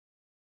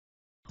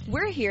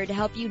We're here to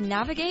help you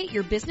navigate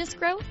your business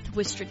growth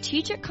with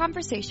strategic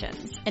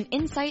conversations and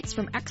insights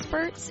from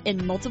experts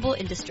in multiple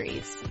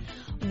industries.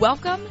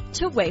 Welcome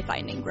to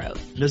Wayfinding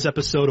Growth. This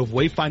episode of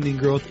Wayfinding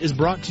Growth is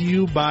brought to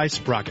you by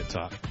Sprocket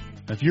Talk.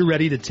 If you're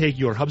ready to take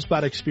your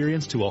HubSpot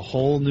experience to a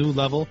whole new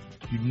level,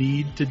 you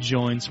need to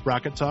join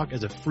Sprocket Talk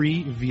as a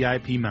free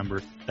VIP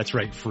member. That's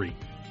right, free.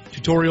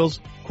 Tutorials,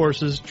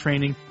 courses,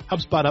 training,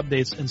 HubSpot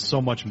updates, and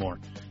so much more.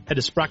 Head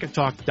to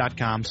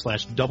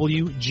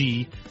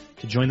sprockettalk.com/WG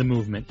to join the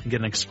movement and get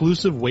an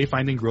exclusive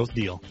Wayfinding Growth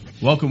deal.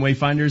 Welcome,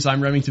 Wayfinders.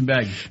 I'm Remington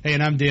Begg. Hey,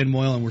 and I'm Dan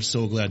Moyle, and we're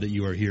so glad that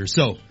you are here.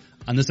 So,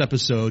 on this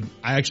episode,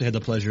 I actually had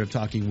the pleasure of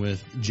talking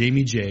with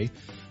Jamie J.,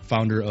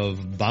 founder of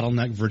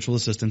Bottleneck Virtual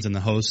Assistants and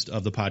the host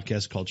of the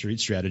podcast Culture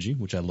Eats Strategy,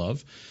 which I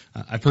love.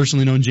 I've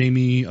personally known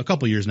Jamie a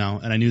couple years now,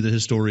 and I knew that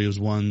his story was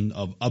one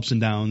of ups and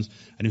downs.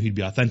 I knew he'd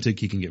be authentic.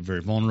 He can get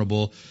very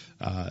vulnerable.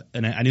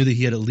 And I knew that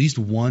he had at least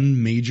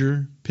one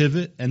major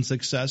pivot and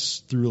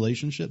success through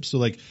relationships.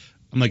 So,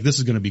 I'm like, this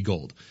is going to be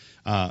gold.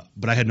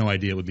 But I had no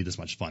idea it would be this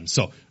much fun.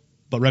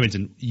 But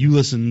Remington, you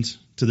listened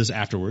to this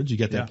afterwards. You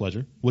get that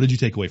pleasure. What did you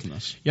take away from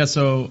this? Yeah,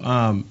 so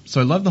I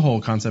love the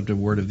whole concept of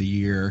word of the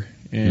year,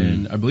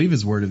 and I believe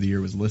his word of the year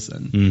was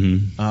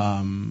listen.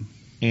 Mm-hmm.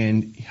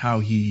 And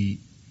how he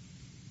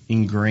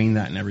ingrained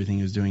that in everything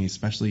he was doing,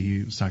 especially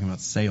he was talking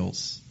about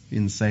sales.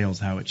 In sales,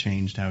 how it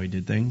changed how he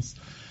did things,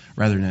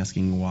 rather than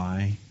asking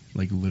why,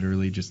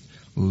 literally just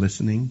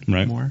listening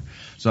more.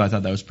 So I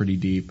thought that was pretty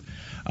deep.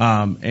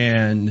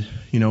 And,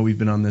 we've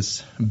been on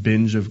this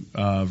binge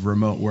of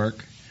remote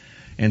work.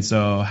 And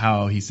so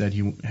how he said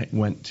he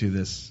went to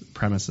this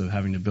premise of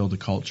having to build a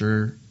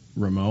culture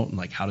remote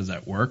and how does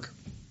that work?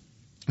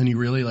 And he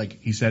really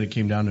he said it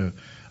came down to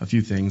a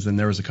few things, and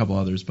there was a couple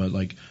others, but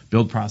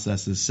build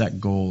processes,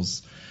 set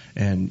goals,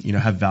 and,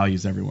 have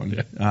values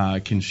everyone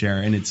can share.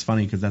 And it's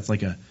funny because that's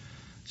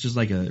it's just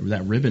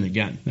that ribbon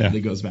again that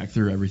goes back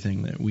through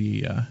everything that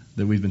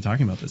we've been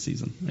talking about this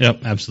season.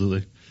 Yep,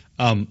 absolutely.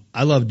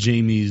 I love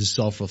Jamie's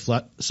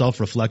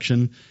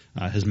self-reflection,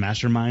 his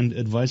mastermind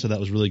advice. So that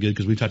was really good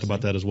because we talked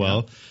about that as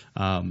well.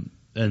 Yeah.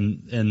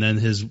 And then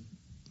his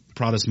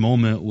proudest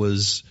moment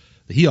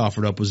he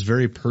offered up was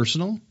very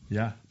personal.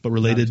 Yeah. But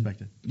related.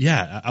 Unexpected.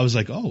 Yeah. I was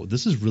like, oh,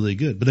 this is really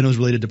good. But then it was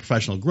related to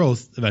professional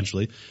growth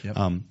eventually. Yep.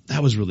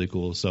 That was really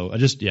cool. So a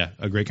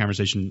great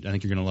conversation. I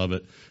think you're going to love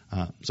it.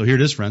 So here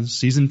it is, friends.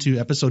 Season 2,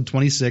 episode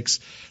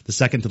 26, the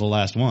second to the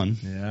last one.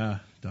 Yeah.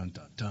 Dun,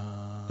 dun,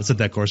 dun. Let's set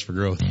that course for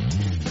growth.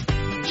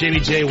 Jamie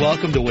J.,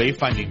 welcome to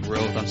Wayfinding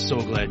Growth. I'm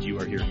so glad you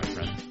are here, my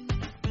friend.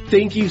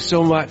 Thank you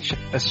so much.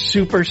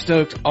 Super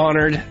stoked,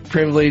 honored,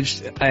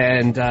 privileged,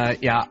 and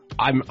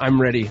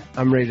I'm ready.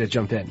 I'm ready to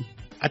jump in.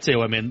 I tell you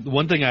what, man,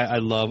 one thing I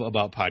love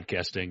about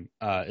podcasting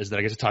is that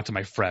I get to talk to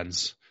my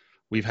friends.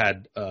 We've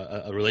had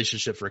a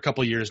relationship for a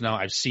couple of years now.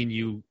 I've seen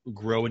you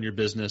grow in your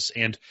business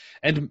and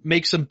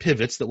make some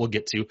pivots that we'll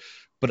get to.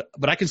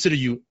 But I consider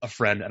you a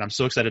friend, and I'm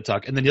so excited to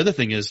talk. And then the other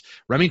thing is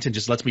Remington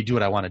just lets me do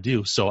what I want to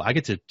do. So I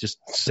get to just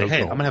say,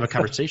 hey, I'm going to have a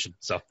conversation.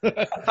 So, but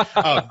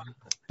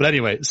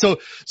anyway, so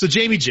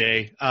Jamie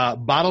J.,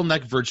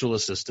 Bottleneck Virtual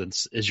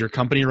Assistants is your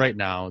company right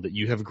now that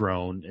you have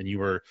grown and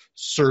you are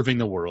serving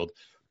the world.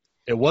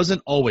 It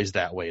wasn't always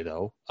that way,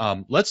 though.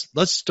 Let's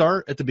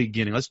start at the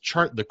beginning. Let's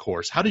chart the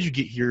course. How did you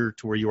get here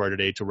to where you are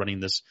today to running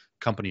this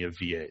company of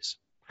VAs?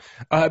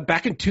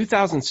 Back in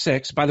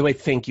 2006, by the way,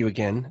 thank you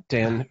again,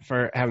 Dan,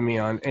 for having me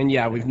on. And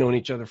we've known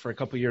each other for a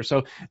couple of years.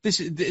 So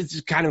this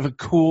is kind of a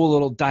cool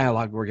little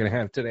dialogue we're going to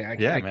have today. I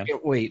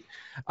can't wait.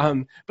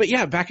 But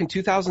back in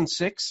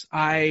 2006,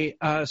 I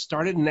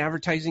started an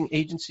advertising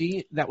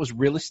agency that was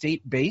real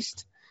estate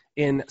based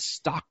in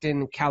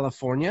Stockton,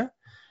 California.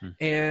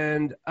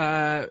 And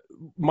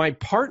my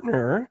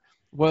partner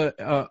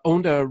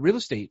owned a real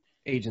estate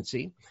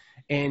agency,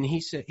 and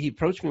he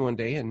approached me one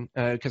day, and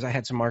because I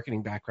had some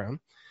marketing background,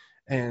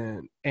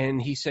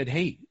 and he said,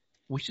 "Hey,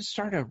 we should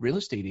start a real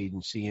estate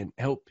agency and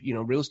help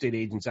real estate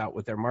agents out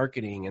with their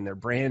marketing and their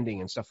branding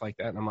and stuff like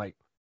that." And I'm like,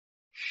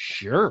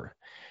 "Sure."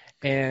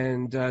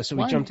 And so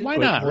we jumped in. Why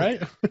not,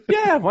 right?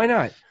 Yeah, why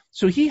not?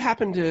 So he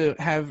happened to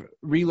have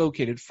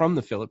relocated from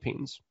the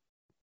Philippines.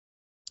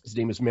 His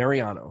name is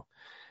Mariano.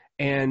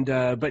 And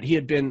but he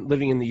had been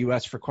living in the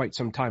U.S. for quite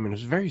some time and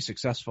was very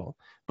successful.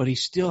 But he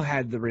still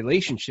had the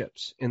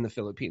relationships in the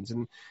Philippines.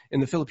 And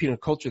in the Filipino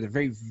culture, they're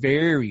very,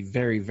 very,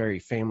 very, very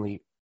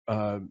family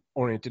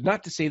oriented.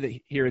 Not to say that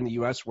here in the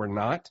U.S. we're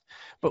not,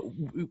 but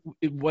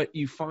what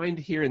you find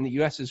here in the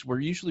U.S. is we're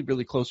usually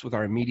really close with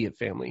our immediate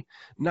family.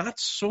 Not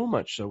so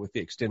much so with the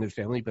extended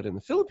family, but in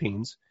the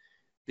Philippines,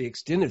 the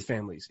extended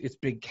families, it's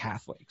big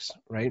Catholics,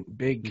 right?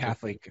 Big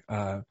Catholic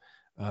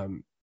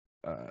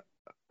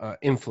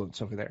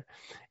influence over there.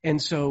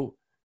 And so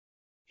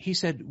he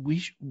said,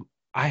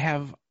 I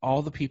have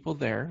all the people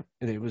there.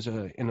 And it was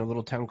in a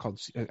little town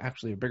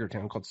actually a bigger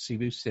town called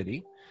Cebu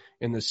City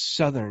in the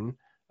southern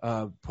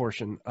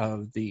portion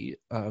of the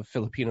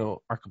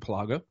Filipino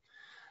archipelago.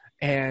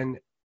 And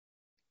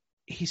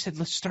he said,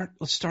 let's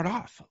start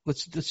off.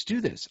 Let's do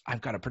this.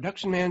 I've got a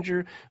production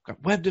manager, I've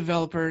got web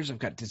developers, I've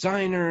got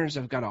designers,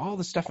 I've got all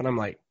this stuff. And I'm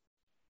like,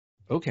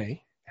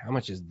 okay, how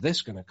much is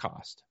this going to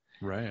cost?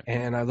 Right.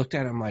 And I looked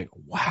at it, I'm like,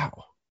 wow.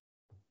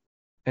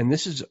 And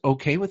this is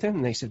okay with them?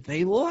 And they said,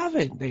 they love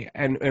it.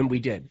 And we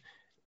did.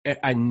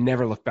 I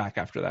never looked back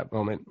after that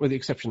moment, with the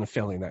exception of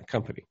failing that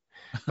company.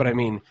 But I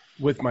mean,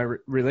 with my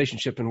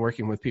relationship and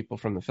working with people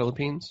from the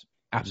Philippines,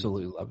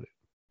 absolutely loved it.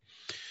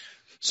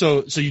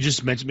 So you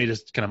just made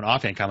this kind of an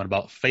offhand comment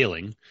about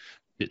failing.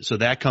 So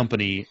that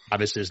company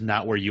obviously is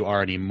not where you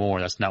are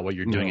anymore. That's not what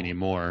you're doing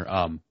anymore.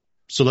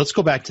 So let's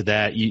go back to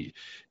that.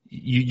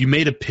 You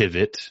made a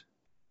pivot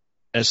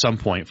at some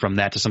point from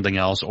that to something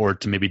else, or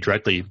to maybe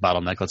directly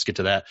Bottleneck. Let's get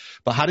to that.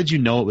 But how did you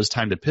know it was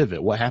time to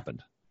pivot? What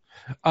happened?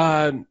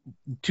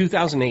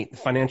 2008, the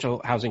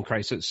financial housing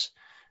crisis.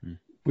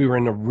 We were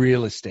in a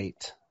real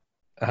estate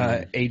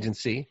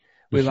agency.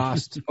 We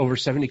lost over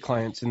 70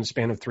 clients in the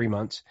span of 3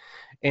 months.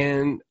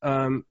 And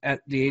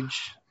at the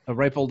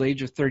ripe old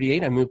age of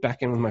 38, I moved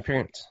back in with my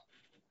parents.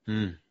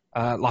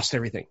 Lost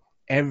everything.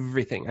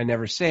 I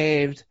never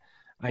saved.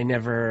 I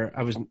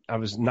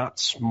was not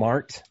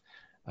smart.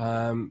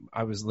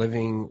 I was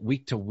living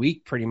week to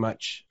week pretty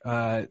much,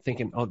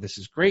 thinking, oh, this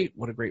is great.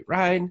 What a great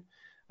ride.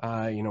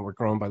 We're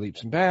growing by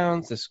leaps and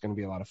bounds. This is going to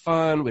be a lot of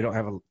fun. We don't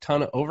have a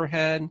ton of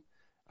overhead.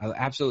 I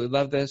absolutely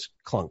love this.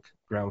 Clunk.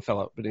 Ground fell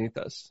out beneath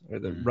us, or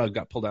the rug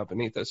got pulled out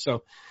beneath us.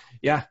 So,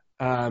 yeah,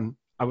 I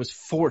was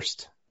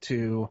forced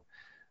to,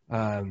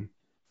 I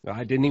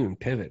didn't even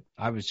pivot.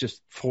 I was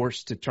just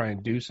forced to try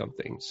and do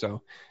something.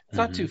 So it's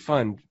not too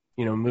fun,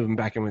 moving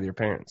back in with your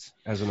parents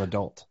as an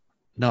adult.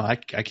 No, I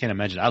can't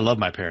imagine. I love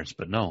my parents,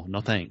 but no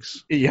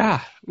thanks.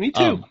 Yeah, me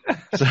too.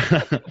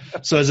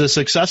 So as a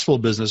successful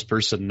business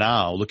person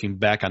now, looking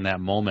back on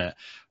that moment,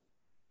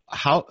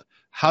 how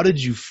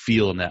did you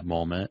feel in that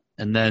moment?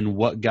 And then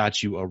what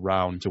got you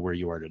around to where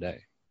you are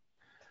today?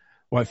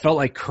 Well, I felt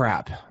like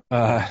crap.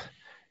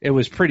 It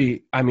was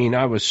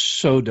I was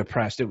so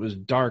depressed. It was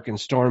dark and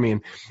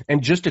stormy.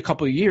 And just a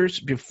couple of years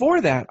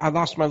before that, I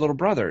lost my little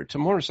brother to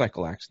a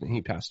motorcycle accident.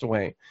 He passed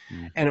away.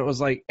 And it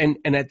was like, and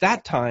at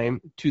that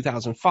time,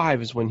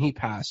 2005 is when he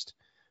passed.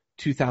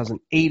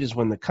 2008 is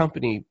when the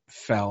company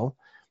fell.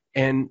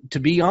 And to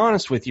be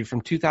honest with you,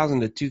 from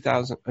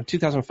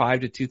 2005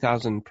 to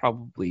 2000,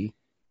 probably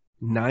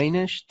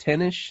 9-ish,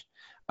 10-ish,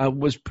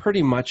 was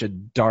pretty much a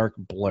dark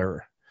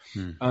blur.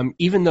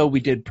 Even though we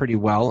did pretty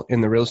well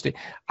in the real estate,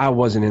 I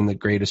wasn't in the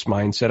greatest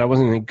mindset. I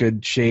wasn't in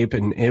good shape,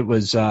 and it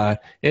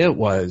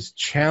was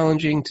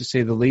challenging to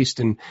say the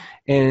least. And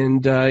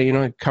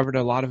I covered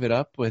a lot of it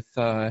up with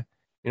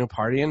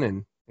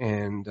partying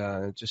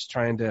and just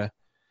trying to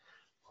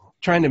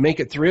make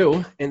it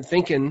through,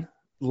 and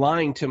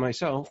lying to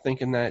myself,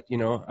 thinking that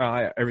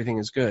everything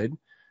is good,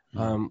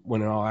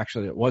 when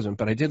it wasn't.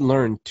 But I did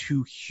learn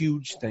two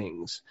huge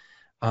things.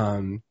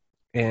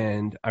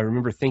 And I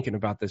remember thinking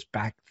about this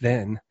back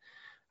then.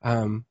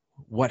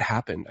 What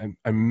happened?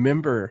 I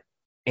remember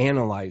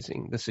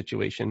analyzing the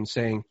situation,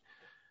 saying,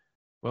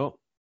 well,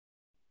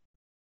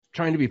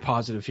 trying to be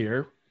positive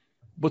here.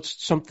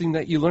 What's something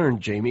that you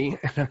learned, Jamie?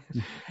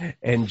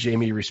 And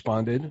Jamie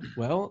responded,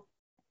 well,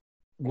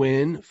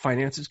 when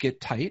finances get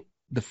tight,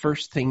 the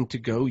first thing to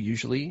go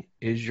usually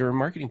is your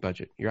marketing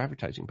budget, your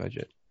advertising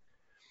budget.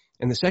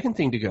 And the second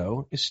thing to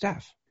go is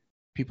staff.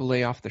 People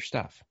lay off their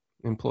staff,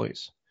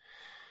 employees.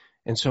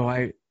 And so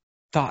I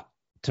thought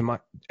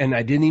and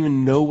I didn't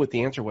even know what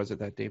the answer was at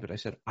that day, but I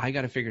said, I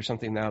got to figure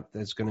something out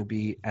that's going to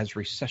be as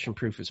recession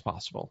proof as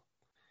possible.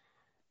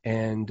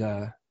 And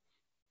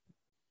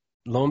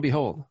lo and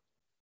behold,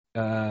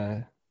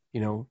 I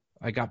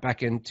got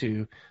back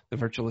into the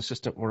virtual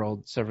assistant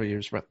world several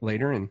years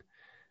later, and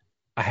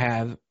I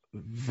have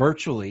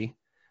virtually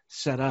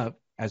set up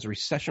as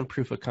recession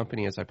proof a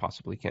company as I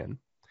possibly can.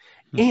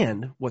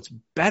 And what's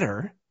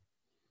better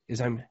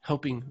is I'm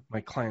helping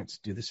my clients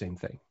do the same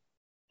thing.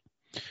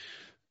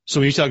 So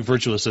when you talk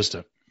virtual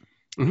assistant,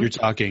 you're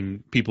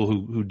talking people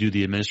who do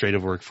the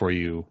administrative work for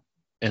you,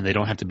 and they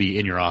don't have to be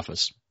in your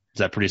office. Is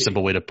that a pretty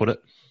simple way to put it?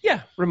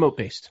 Yeah, remote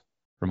based.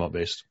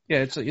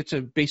 Yeah, it's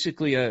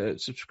basically a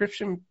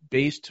subscription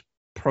based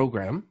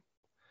program,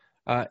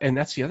 and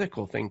that's the other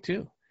cool thing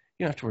too.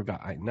 You don't have to worry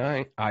about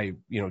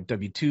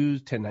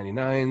W-2s,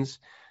 1099s,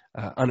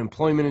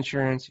 unemployment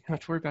insurance. You don't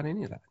have to worry about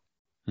any of that.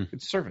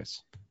 It's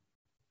service.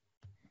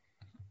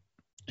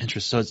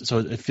 Interesting. So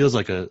it feels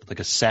like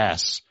a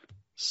SaaS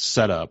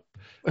setup.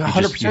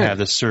 100%. You have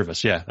this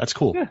service. Yeah, that's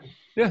cool.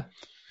 Yeah.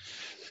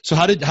 So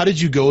how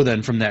did you go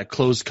then from that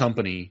closed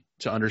company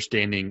to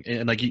understanding,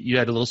 and like you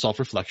had a little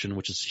self-reflection,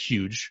 which is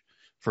huge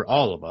for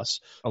all of us.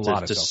 A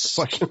lot of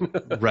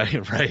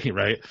self-reflection.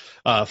 Right.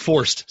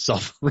 Forced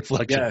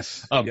self-reflection.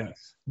 Yes.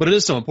 But it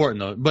is so important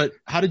though. But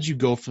how did you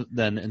go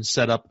then and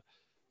set up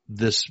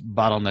this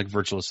Bottleneck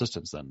virtual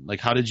assistants then? Like,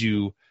 how did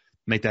you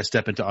make that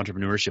step into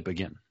entrepreneurship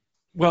again?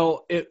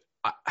 Well,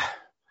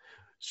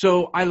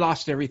 so I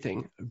lost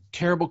everything.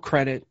 Terrible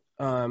credit.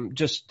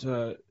 Just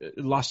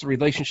lost the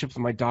relationship with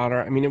my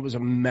daughter. I mean, it was a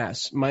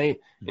mess. My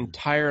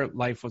entire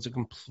life was a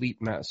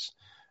complete mess.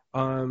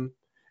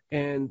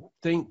 And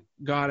thank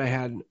God I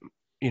had,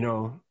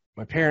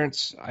 my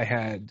parents. I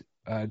had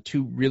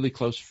 2 really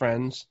close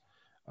friends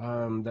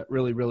that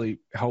really, really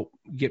helped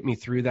get me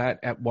through that.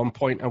 At one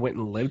point, I went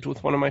and lived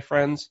with one of my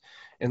friends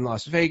in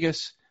Las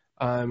Vegas,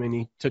 and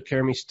he took care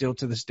of me. Still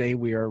to this day,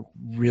 we are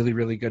really,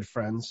 really good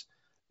friends.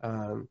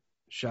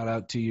 Shout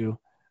out to you,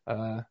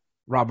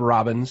 Rob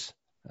Robbins.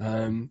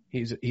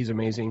 He's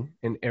amazing,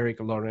 and Eric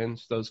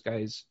Lorenz. Those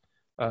guys,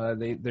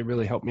 they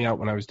really helped me out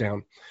when I was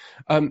down.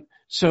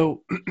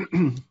 So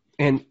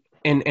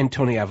and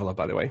Tony Avila,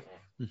 by the way,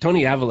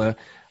 Tony Avila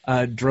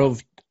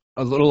drove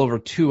a little over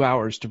 2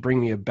 hours to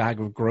bring me a bag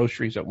of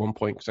groceries at one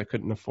point because I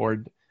couldn't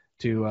afford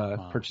to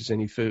purchase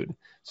any food.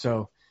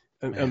 So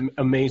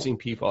amazing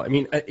people. I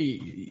mean,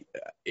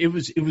 it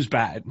was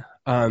bad.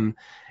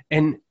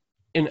 And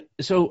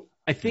so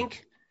I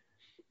think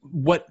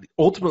what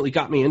ultimately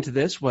got me into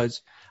this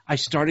was I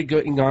started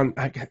going on,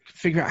 I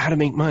figure out how to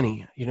make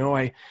money. You know,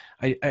 I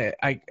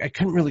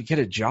couldn't really get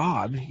a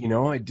job. You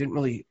know, I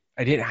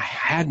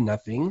had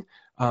nothing,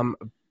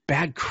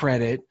 bad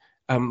credit.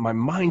 My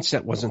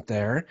mindset wasn't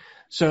there.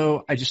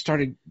 So I just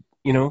started,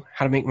 you know,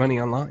 how to make money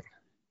online,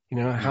 you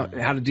know, how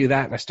to do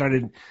that. And I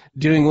started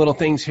doing little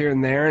things here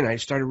and there. And I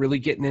started really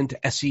getting into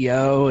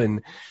SEO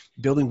and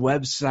building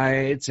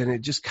websites, and it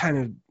just kind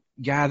of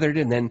gathered.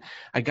 And then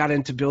I got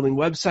into building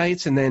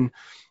websites, and then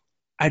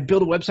I'd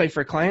build a website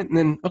for a client, and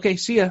then, okay,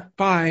 see ya,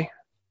 bye.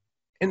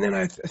 And then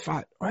I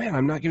thought, man,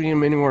 I'm not giving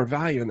them any more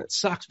value, and that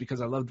sucks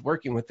because I loved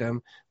working with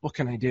them. What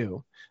can I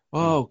do?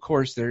 Oh, of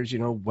course, there's, you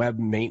know, web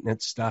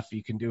maintenance stuff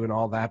you can do and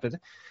all that, but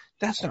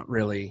that's not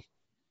really,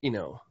 you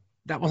know,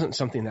 that wasn't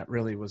something that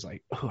really was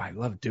like, oh, I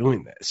love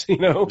doing this, you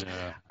know?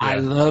 Yeah. I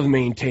love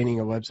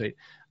maintaining a website.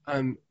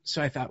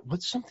 So I thought,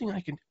 what's something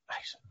I said,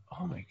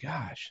 oh my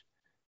gosh,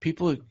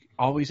 people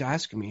always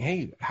asking me,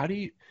 hey,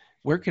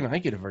 where can I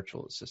get a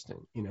virtual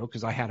assistant? You know,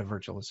 because I had a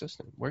virtual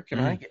assistant. Where can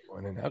I get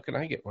one, and how can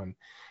I get one?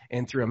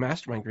 And through a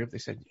mastermind group, they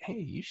said, hey,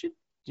 you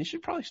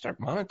should probably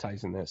start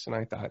monetizing this. And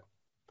I thought,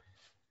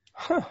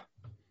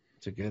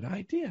 it's a good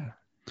idea.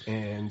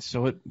 And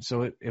so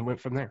it went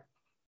from there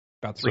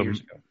about 3 years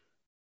ago.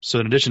 So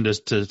in addition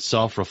to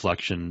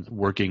self-reflection,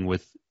 working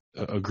with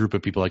a group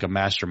of people like a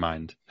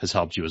mastermind has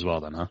helped you as well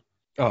then, huh?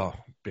 Oh,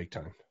 big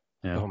time.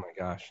 Yeah. Oh my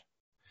gosh.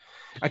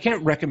 I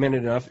can't recommend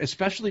it enough,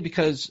 especially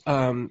because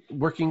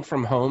working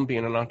from home,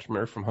 being an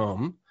entrepreneur from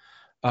home,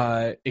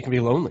 it can be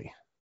lonely,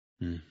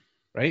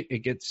 right? It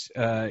gets,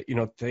 you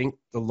know, thank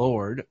the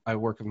Lord, I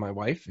work with my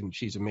wife, and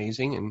she's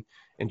amazing,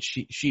 and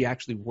she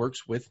actually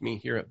works with me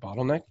here at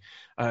Bottleneck.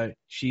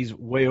 She's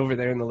way over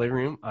there in the living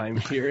room. I'm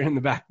here in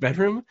the back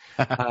bedroom.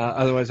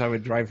 Otherwise, I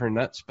would drive her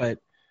nuts. But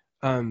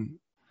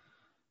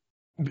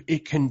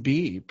it can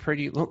be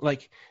pretty,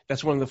 like,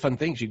 that's one of the fun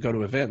things. You go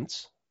to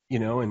events, you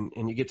know, and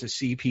you get to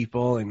see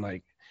people and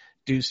like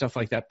do stuff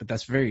like that. But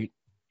that's very,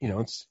 you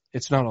know,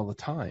 it's not all the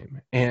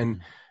time.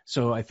 And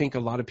so I think a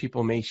lot of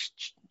people may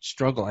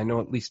struggle. I know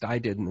at least I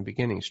did in the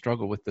beginning,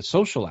 struggle with the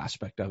social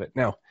aspect of it.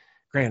 Now,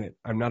 granted,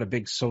 I'm not a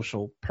big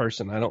social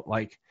person. I don't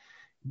like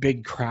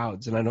big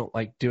crowds, and I don't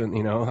like doing,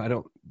 you know, I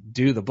don't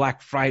do the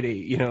Black Friday,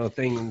 you know,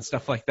 thing and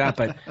stuff like that.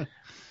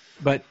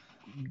 But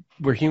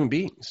we're human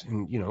beings,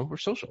 and, you know, we're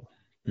social.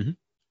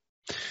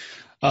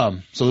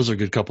 So those are a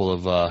good couple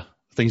of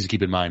things to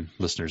keep in mind,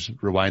 listeners.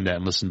 Rewind that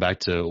and listen back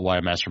to why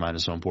a mastermind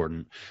is so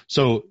important.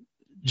 So,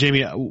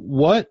 Jamie,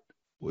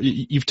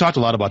 you've talked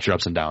a lot about your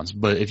ups and downs,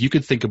 but if you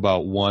could think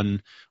about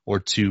one or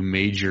two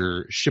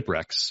major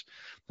shipwrecks,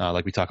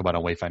 like we talk about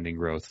on Wayfinding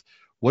Growth,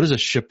 what is a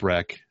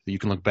shipwreck that you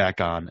can look back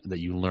on that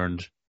you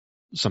learned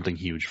something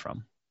huge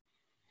from?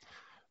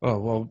 Oh,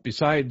 well,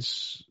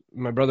 besides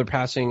my brother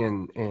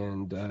passing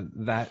and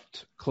that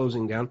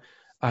closing down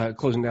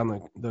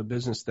the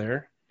business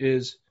there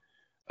is,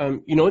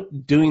 you know,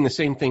 doing the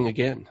same thing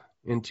again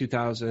in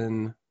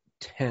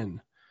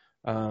 2010.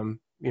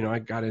 You know, I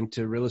got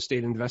into real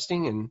estate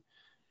investing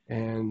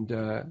and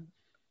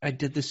I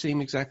did the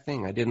same exact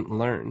thing. I didn't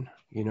learn,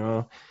 you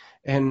know,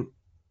 and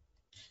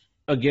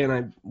again,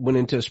 I went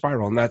into a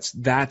spiral, and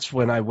that's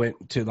when I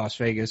went to Las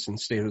Vegas and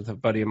stayed with a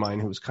buddy of mine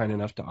who was kind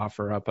enough to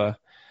offer up a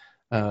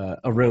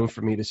room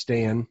for me to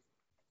stay in.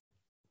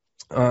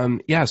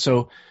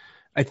 So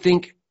I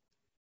think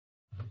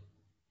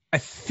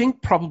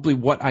probably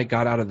what I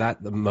got out of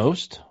that the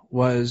most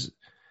was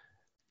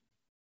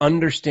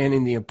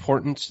understanding the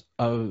importance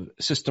of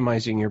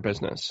systemizing your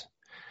business.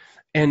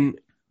 And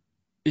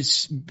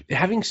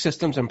having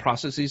systems and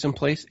processes in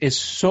place is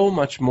so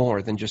much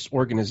more than just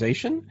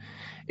organization.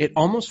 It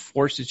almost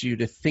forces you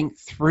to think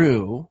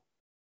through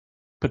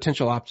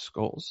potential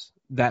obstacles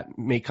that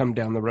may come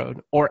down the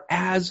road, or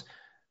as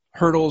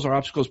hurdles or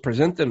obstacles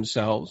present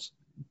themselves,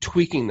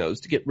 tweaking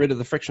those to get rid of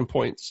the friction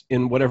points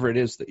in whatever it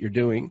is that you're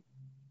doing.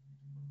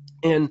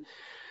 And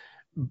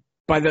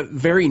by the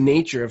very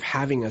nature of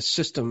having a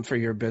system for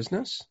your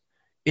business,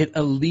 it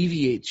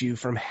alleviates you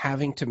from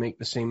having to make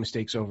the same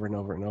mistakes over and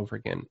over and over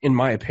again, in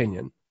my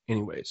opinion,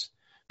 anyways.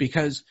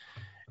 Because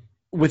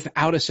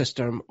without a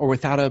system or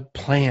without a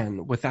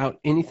plan, without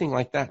anything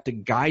like that to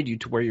guide you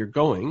to where you're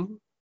going,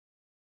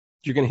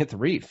 you're going to hit the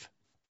reef,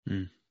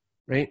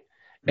 right?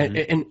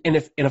 Mm-hmm. And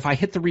if I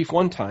hit the reef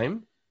one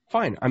time,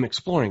 fine, I'm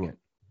exploring it.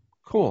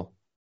 Cool.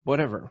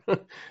 whatever.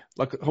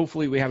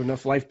 Hopefully we have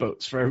enough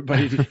lifeboats for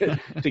everybody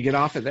to get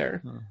off of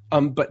there.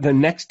 But the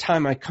next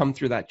time I come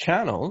through that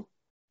channel,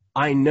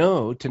 I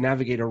know to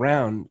navigate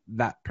around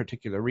that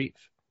particular reef.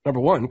 Number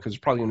one, because there's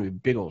probably going to be a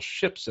big old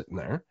ship sitting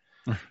there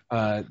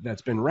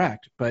that's been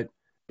wrecked. But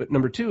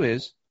number two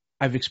is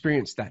I've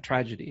experienced that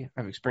tragedy.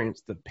 I've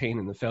experienced the pain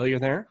and the failure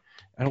there.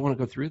 I don't want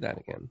to go through that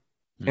again.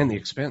 Mm-hmm. And the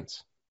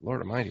expense.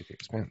 Lord Almighty, the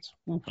expense.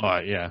 Oh,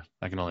 yeah.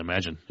 I can only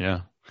imagine.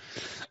 Yeah.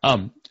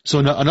 So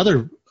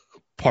another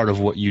part of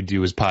what you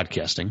do is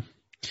podcasting.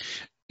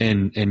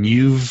 And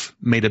you've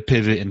made a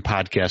pivot in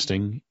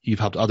podcasting. You've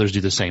helped others do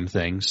the same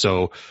thing.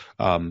 So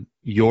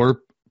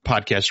your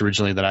podcast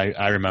originally that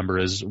I remember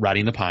is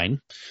Riding the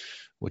Pine,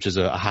 which is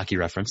a hockey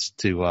reference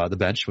to the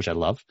bench, which I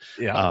love.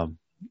 Yeah.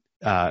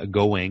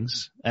 Go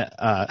Wings.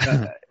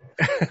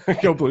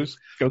 Go Blues.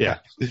 Go yeah.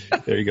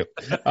 There you go.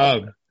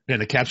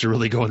 And the Caps are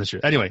really going this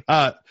year. Anyway,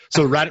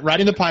 so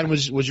Riding the Pine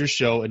was your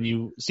show, and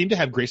you seemed to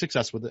have great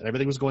success with it.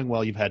 Everything was going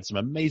well. You've had some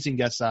amazing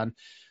guests on.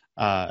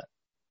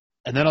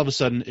 And then all of a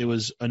sudden, it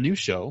was a new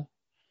show,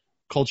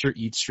 Culture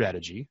Eats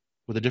Strategy,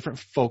 with a different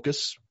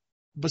focus,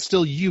 but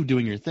still you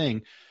doing your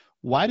thing.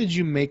 Why did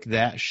you make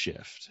that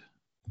shift?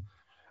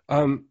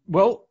 I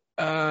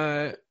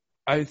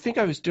think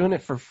I was doing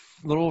it for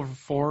a little over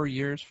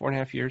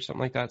 4.5 years,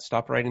 something like that.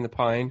 Stopped Riding the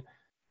Pine,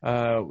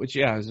 which,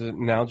 is an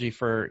analogy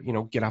for,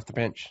 get off the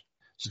bench.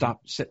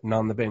 Stop sitting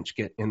on the bench,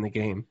 get in the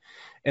game.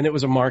 And it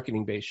was a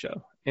marketing-based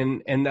show.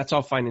 And that's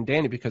all fine and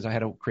dandy because I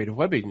had a creative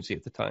web agency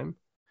at the time.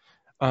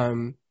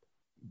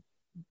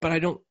 But I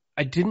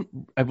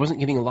wasn't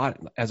getting a lot,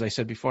 as I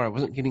said before, I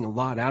wasn't getting a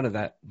lot out of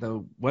that,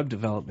 the web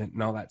development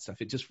and all that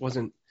stuff. It just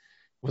wasn't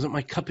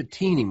my cup of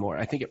tea anymore.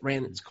 I think it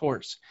ran its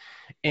course.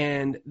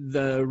 And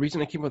the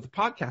reason I came up with the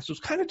podcast was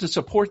kind of to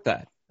support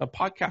that. A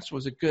podcast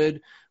was a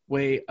good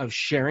way of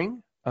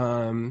sharing,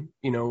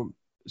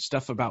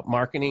 stuff about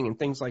marketing and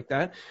things like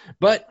that.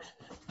 But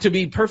to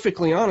be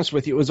perfectly honest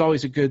with you, it was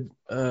always it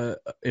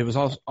was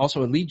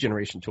also a lead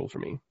generation tool for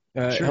me.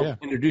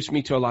 Helped introduce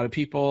me to a lot of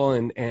people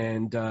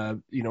and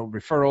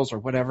referrals or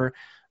whatever.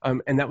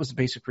 And that was the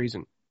basic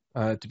reason,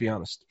 to be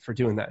honest, for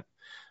doing that.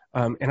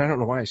 And I don't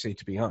know why I say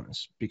to be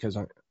honest, because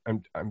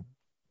I'm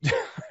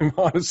I'm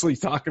honestly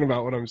talking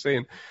about what I'm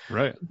saying.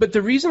 Right. But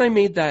the reason I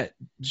made that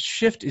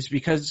shift is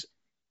because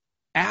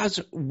as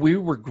we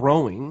were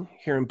growing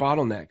here in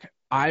Bottleneck,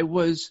 I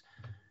was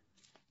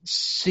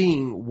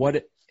seeing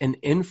what an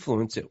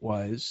influence it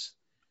was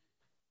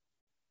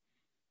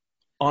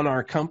on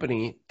our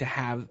company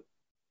to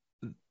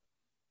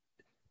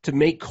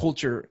make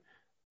culture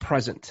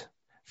present,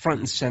 front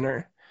and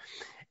center.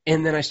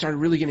 And then I started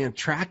really getting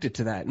attracted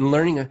to that and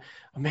learning,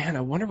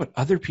 I wonder what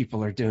other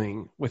people are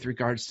doing with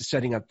regards to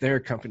setting up their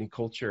company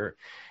culture.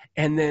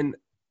 And then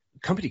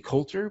company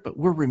culture, but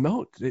we're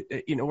remote.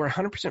 We're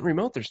 100%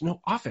 remote. There's no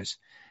office.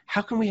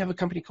 How can we have a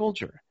company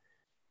culture?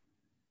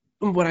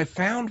 And what I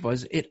found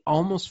was it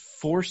almost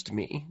forced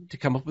me to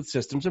come up with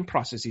systems and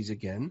processes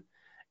again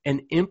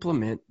and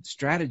implement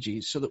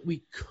strategies so that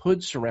we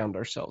could surround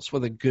ourselves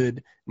with a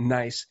good,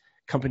 nice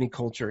company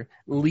culture,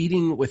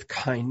 leading with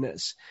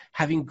kindness,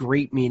 having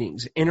great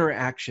meetings,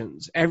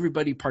 interactions.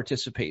 Everybody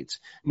participates.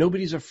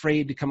 Nobody's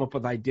afraid to come up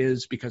with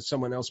ideas because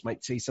someone else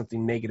might say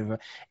something negative.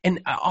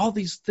 And all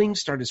these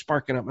things started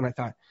sparking up, and I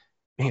thought,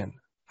 man,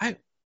 I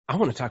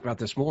want to talk about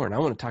this more, and I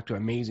want to talk to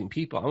amazing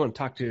people. I want to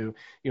talk to,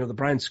 the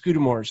Brian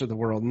Scudamores of the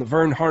world and the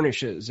Vern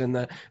Harnishes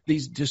and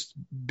these just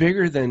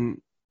bigger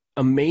than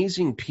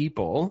amazing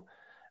people.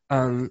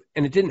 And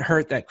it didn't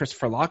hurt that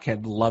Christopher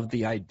Lochhead loved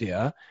the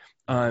idea.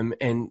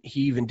 And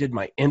he even did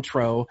my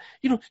intro,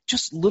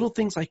 just little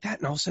things like that.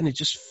 And all of a sudden it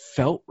just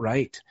felt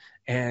right.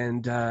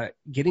 And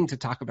getting to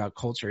talk about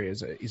culture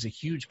is a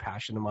huge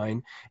passion of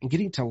mine, and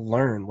getting to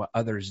learn what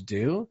others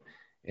do.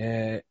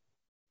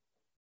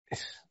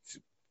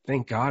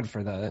 Thank God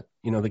for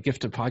the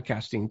gift of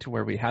podcasting to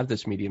where we have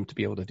this medium to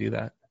be able to do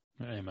that.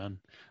 Amen.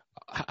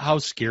 How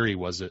scary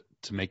was it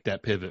to make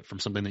that pivot from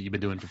something that you've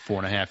been doing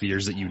for 4.5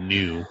 years that you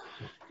knew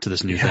to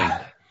this new thing?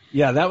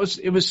 Yeah,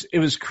 it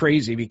was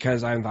crazy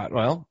because I thought,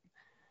 well,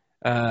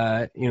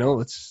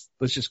 let's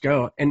just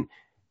go. And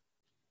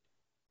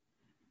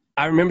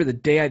I remember the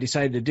day I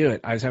decided to do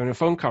it, I was having a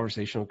phone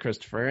conversation with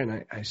Christopher,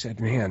 and I said,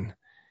 man,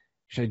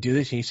 should I do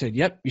this? And he said,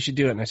 yep, you should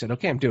do it. And I said,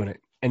 okay, I'm doing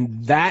it.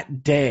 And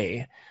that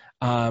day,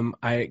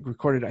 I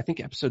recorded, I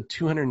think, episode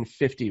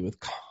 250 with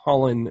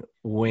Colin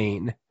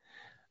Wayne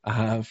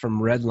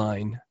from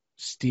Redline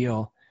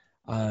Steel,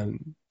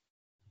 an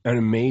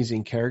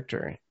amazing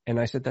character. And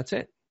I said, that's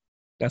it.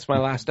 That's my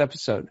last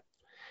episode.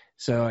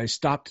 So I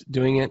stopped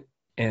doing it,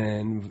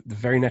 and the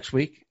very next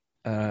week,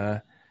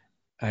 I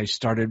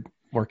started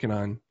working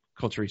on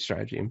Culture Eats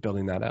Strategy and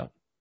building that out.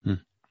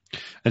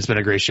 It's been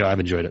a great show. I've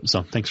enjoyed it.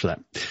 So thanks for that.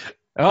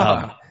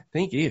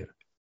 Thank you.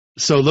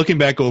 So looking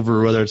back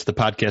over whether it's the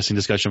podcasting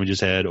discussion we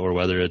just had or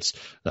whether it's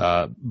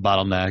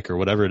Bottleneck or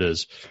whatever it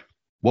is,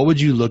 what would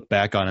you look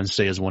back on and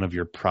say is one of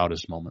your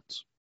proudest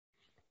moments?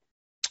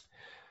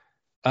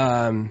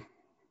 Finally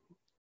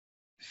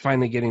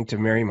getting to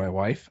marry my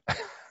wife.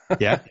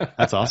 Yeah,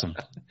 that's awesome.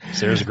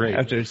 Sarah's great.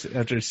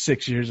 After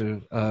 6 years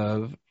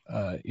of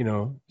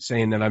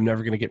saying that I'm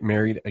never going to get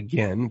married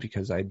again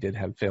because I did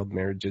have failed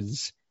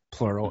marriages,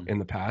 plural, in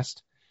the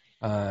past.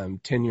 10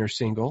 years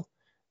single,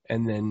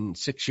 and then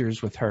 6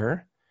 years with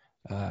her.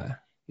 That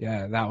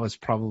was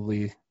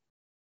probably,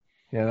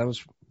 that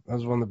was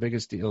one of the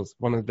biggest deals,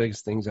 one of the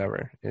biggest things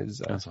ever.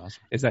 That's awesome.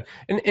 Is that,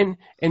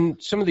 and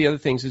some of the other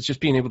things is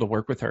just being able to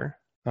work with her.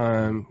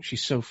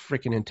 She's so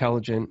freaking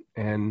intelligent,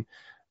 and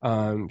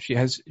she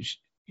has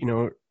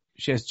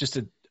just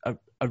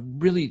a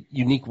really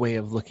unique way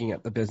of looking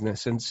at the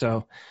business. And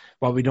so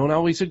while we don't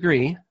always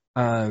agree,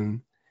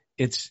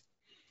 it's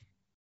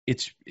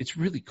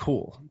really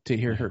cool to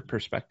hear her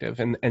perspective,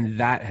 and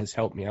that has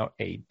helped me out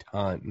a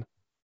ton.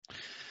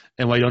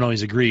 And while you don't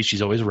always agree,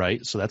 she's always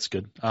right, so that's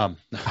good.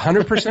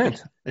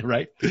 100%.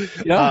 Right?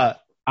 Yeah.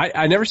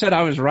 I never said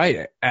I was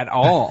right at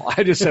all.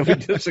 I just said we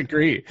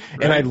disagree,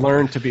 right. And I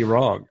learned to be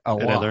wrong a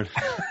lot.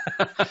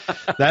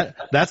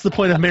 That's the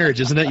point of marriage,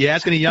 isn't it? You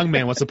ask any young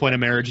man what's the point of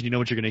marriage, and you know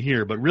what you're going to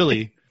hear. But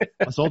really,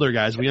 us older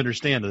guys, we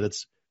understand that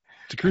it's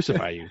to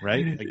crucify you,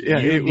 right? Like,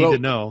 you need to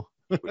know.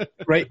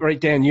 Right,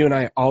 Dan. You and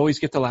I always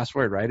get the last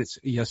word, right? It's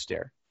yes,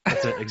 dear.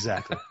 That's it.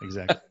 Exactly.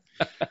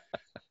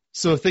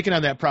 So thinking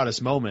on that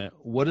proudest moment,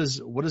 what does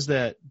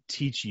that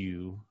teach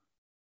you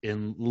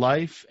in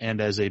life and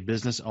as a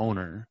business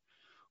owner?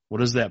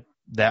 What is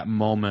that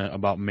moment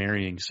about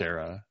marrying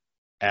Sarah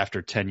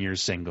after 10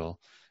 years single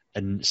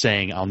and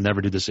saying, I'll never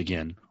do this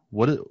again?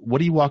 What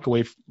do you walk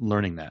away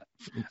learning that?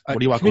 What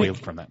do you walk away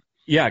from that?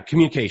 Yeah,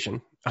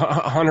 communication,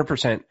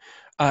 100%.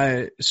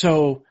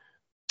 So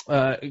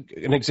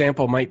an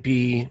example might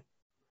be,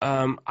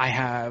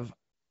 we're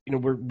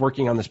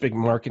working on this big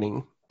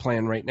marketing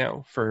plan right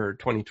now for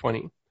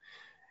 2020,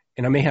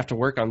 and I may have to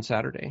work on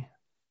Saturday.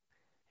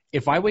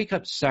 If I wake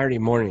up Saturday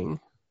morning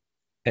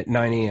at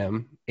 9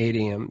 a.m., 8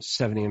 a.m.,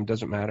 7 a.m.,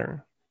 doesn't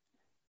matter,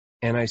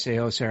 and I say,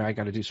 oh, Sarah, I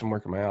got to do some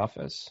work in my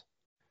office,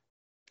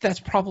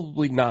 that's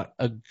probably not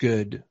a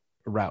good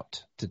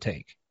route to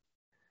take.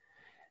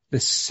 The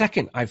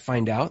second I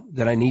find out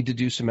that I need to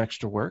do some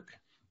extra work,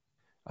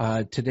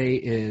 today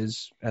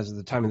is, as of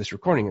the time of this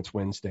recording, it's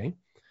Wednesday.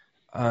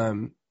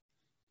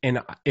 And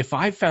if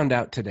I found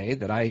out today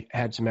that I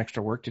had some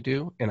extra work to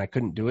do and I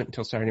couldn't do it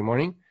until Saturday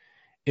morning,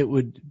 it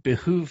would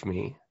behoove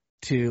me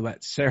to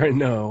let Sarah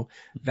know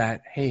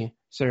that, hey,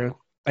 Sarah,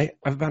 I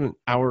have about an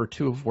hour or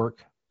two of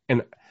work.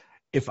 And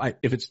if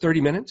it's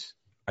 30 minutes,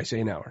 I say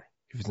an hour.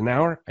 If it's an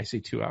hour, I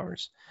say 2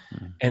 hours.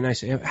 Mm-hmm. And I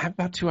say, I have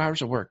about 2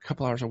 hours of work, a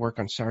couple hours of work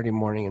on Saturday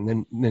morning.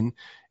 And then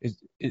it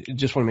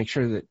just want to make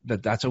sure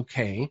that that's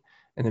okay.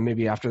 And then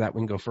maybe after that, we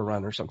can go for a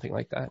run or something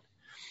like that.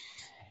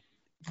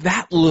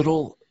 That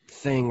little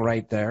thing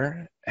right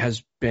there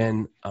has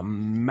been a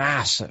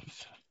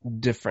massive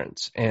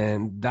difference,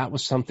 and that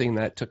was something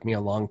that took me a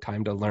long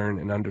time to learn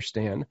and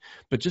understand.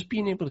 But just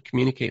being able to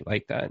communicate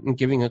like that and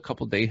giving a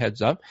couple day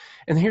heads up.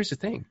 And here's the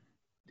thing,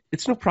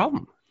 it's no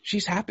problem.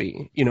 She's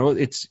happy,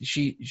 it's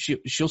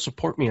she'll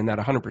support me in that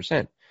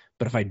 100%.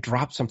 But if I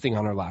drop something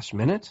on her last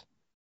minute,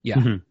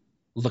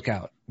 look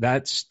out.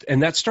 That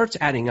starts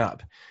adding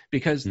up,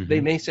 because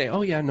they may say,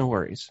 oh yeah, no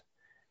worries.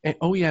 And,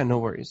 oh yeah, no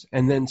worries.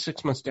 And then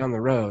 6 months down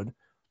the road,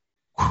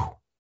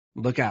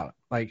 look out.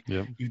 Like,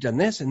 you've done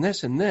this and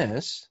this and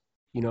this,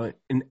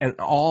 and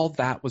all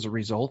that was a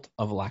result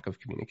of a lack of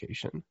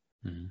communication.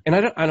 Mm-hmm. And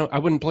I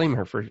wouldn't blame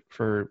her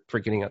for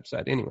getting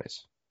upset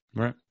anyways.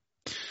 Right.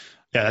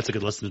 Yeah, that's a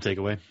good lesson to take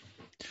away.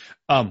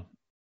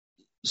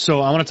 So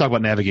I want to talk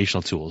about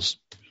navigational tools,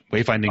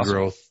 wayfinding awesome.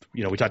 Growth.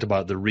 We talked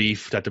about the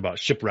reef, talked about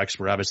shipwrecks.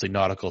 We're obviously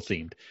nautical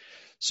themed.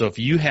 So if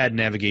you had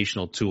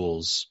navigational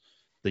tools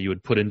that you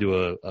would put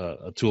into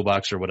a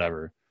toolbox or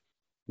whatever,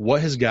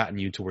 what has gotten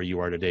you to where you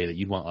are today that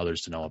you'd want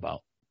others to know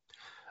about?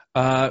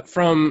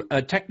 From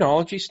a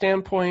technology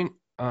standpoint,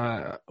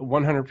 100%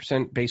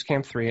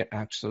 Basecamp 3.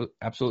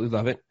 Absolutely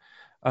love it.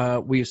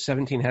 We use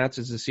 17 Hats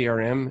as a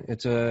CRM.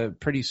 It's a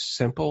pretty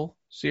simple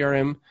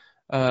CRM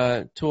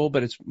tool,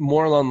 but it's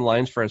more along the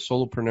lines for a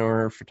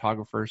solopreneur,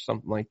 photographer,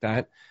 something like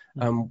that.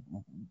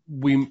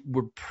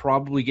 We're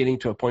probably getting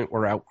to a point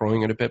where we're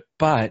outgrowing it a bit,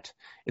 but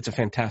it's a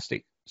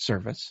fantastic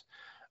service,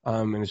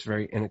 and it's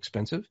very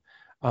inexpensive.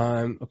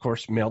 Of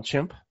course,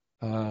 MailChimp.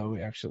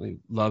 We actually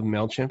love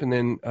MailChimp. And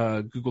then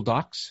Google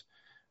Docs,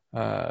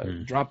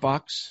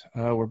 Dropbox.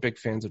 We're big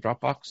fans of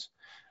Dropbox.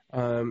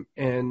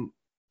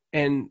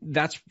 And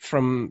that's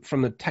from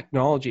the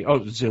technology.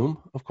 Oh, Zoom,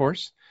 of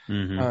course.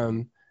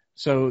 Mm-hmm.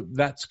 So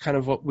that's kind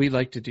of what we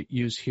like to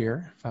use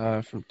here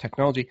from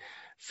technology.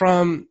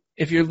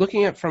 If you're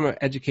looking at from an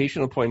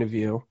educational point of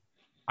view,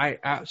 I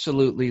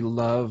absolutely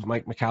love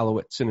Mike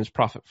Michalowicz and his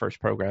Profit First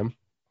program.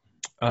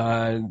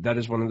 That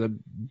is one of the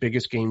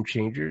biggest game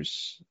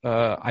changers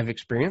I've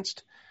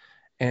experienced.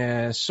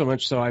 And so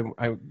much so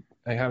I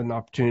had an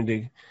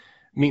opportunity to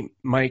meet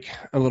Mike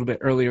a little bit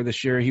earlier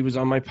this year. He was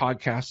on my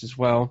podcast as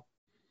well.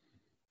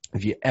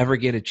 If you ever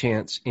get a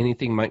chance,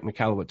 anything Mike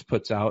Michalowicz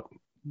puts out,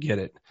 get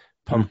it.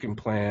 Pumpkin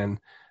Plan,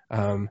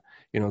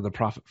 the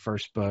Profit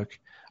First book,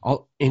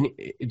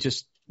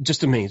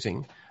 just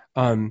amazing.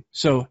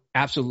 So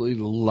absolutely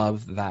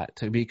love that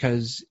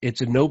because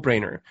it's a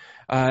no-brainer.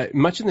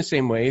 Much in the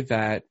same way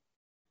that,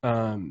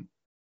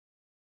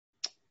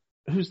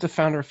 who's the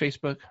founder of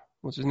Facebook?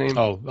 What's his name?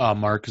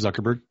 Mark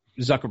Zuckerberg.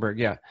 Zuckerberg,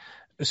 yeah.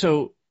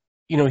 So,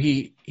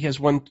 he has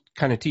one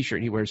kind of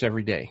T-shirt he wears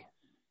every day.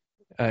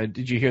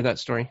 Did you hear that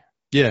story?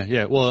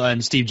 Yeah. Well,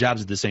 and Steve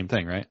Jobs did the same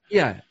thing, right?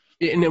 Yeah.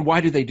 And then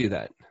why do they do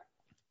that?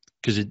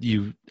 Because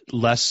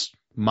less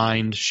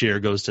mind share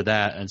goes to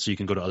that, and so you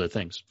can go to other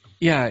things.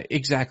 Yeah,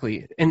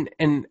 exactly. And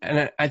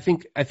I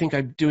think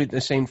I'm doing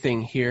the same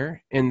thing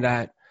here in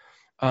that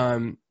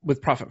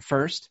with Profit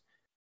First,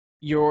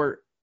 you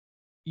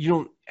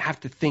don't have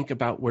to think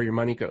about where your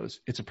money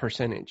goes. It's a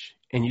percentage,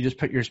 and you just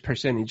put your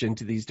percentage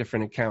into these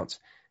different accounts,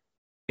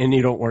 and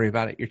you don't worry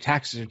about it. Your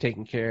taxes are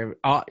taken care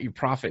of, your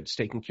profits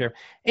taken care of,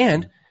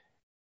 and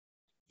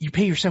you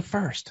pay yourself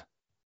first.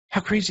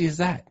 How crazy is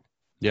that?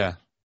 Yeah.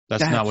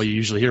 That's not what you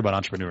usually hear about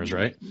entrepreneurs,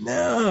 right?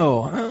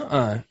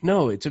 No,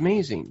 no, it's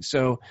amazing.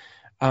 So,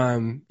 I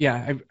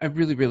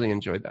really, really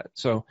enjoyed that.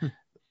 So,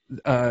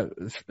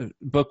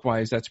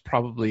 book-wise, that's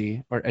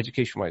probably, or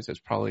education-wise, that's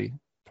probably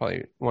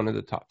one of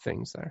the top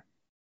things there.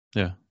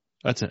 Yeah,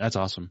 that's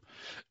awesome.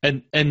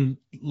 And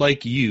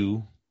like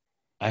you,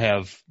 I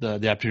have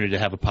the opportunity to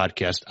have a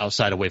podcast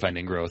outside of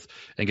Wayfinding Growth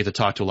and get to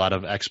talk to a lot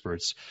of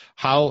experts.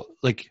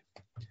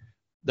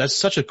 That's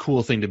such a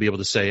cool thing to be able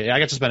to say. I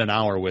got to spend an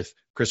hour with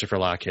Christopher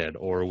Lochhead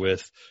or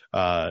with,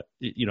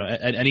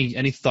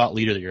 any thought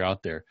leader that you're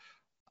out there.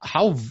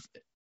 How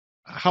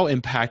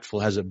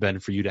impactful has it been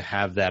for you to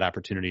have that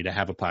opportunity to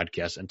have a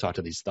podcast and talk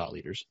to these thought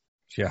leaders?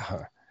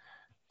 Yeah.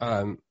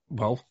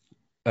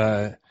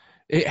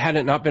 It had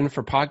it not been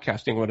for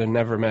podcasting, would have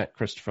never met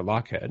Christopher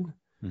Lochhead.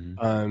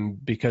 Mm-hmm.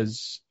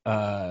 Because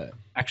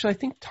actually, I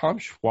think Tom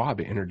Schwab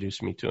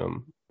introduced me to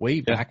him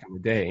way back in the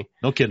day.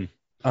 No kidding.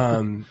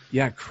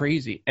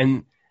 Crazy.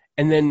 And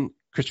then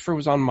Christopher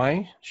was on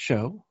my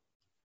show.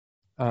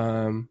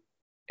 And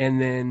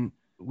then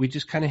we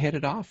just kind of hit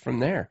it off from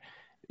there.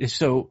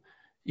 So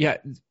yeah,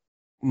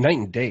 night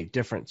and day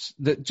difference.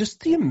 Just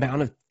the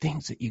amount of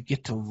things that you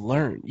get to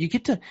learn,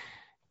 and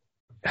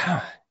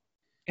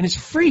it's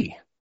free.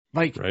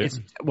 Like, right.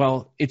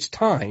 It's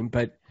time,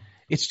 but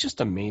it's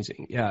just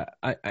amazing. Yeah.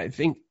 I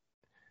think,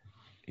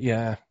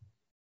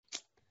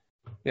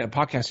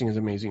 podcasting is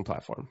an amazing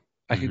platform.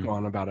 I could go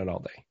on about it all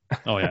day.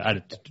 Oh yeah,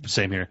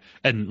 same here.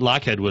 And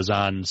Lochhead was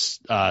on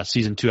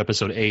season 2,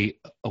 episode 8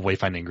 of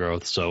Wayfinding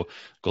Growth. So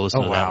go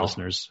listen to that,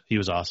 listeners. He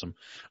was awesome.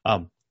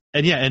 So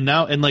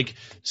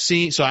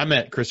I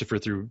met Christopher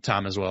through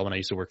Tom as well when I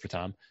used to work for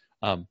Tom.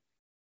 And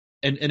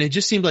it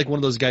just seemed like one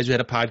of those guys who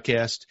had a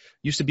podcast,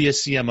 used to be a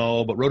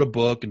CMO, but wrote a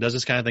book and does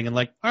this kind of thing. And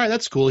like, all right,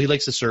 that's cool. He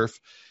likes to surf.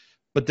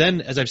 But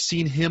then as I've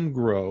seen him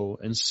grow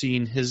and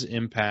seen his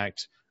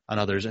impact on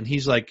others, and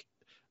he's like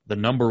the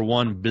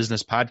 #1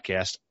 business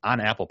podcast on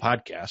Apple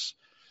Podcasts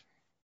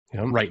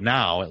right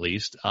now, at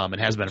least. It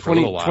has been for a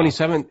little while.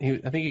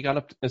 27. I think he got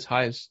up as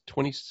high as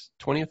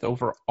 20th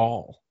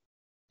overall.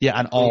 Yeah,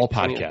 on all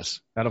podcasts.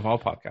 Out of all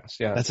podcasts,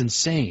 yeah. That's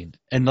insane.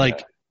 And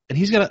and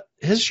he's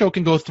his show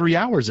can go 3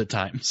 hours at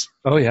times.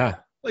 Oh yeah.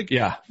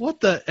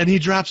 And he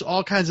drops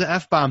all kinds of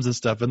F-bombs and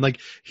stuff. And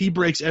he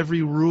breaks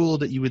every rule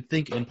that you would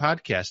think in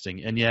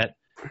podcasting. And yet,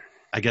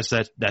 I guess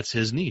that's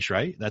his niche,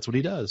 right? That's what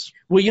he does.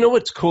 Well, you know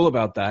what's cool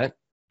about that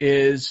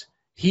is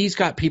he's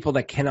got people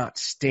that cannot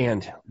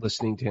stand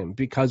listening to him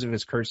because of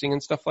his cursing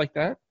and stuff like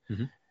that.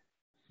 Mm-hmm.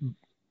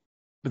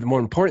 But the more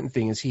important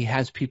thing is he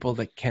has people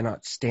that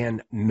cannot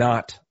stand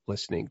not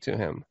listening to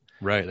him.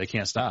 Right. They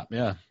can't stop.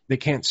 Yeah. They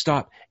can't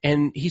stop.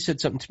 And he said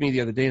something to me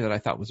the other day that I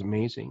thought was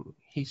amazing.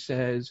 He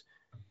says,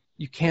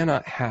 you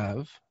cannot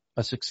have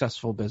a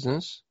successful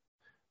business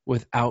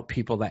without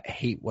people that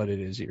hate what it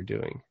is you're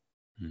doing.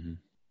 Mm-hmm.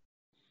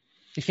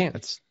 You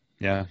can't.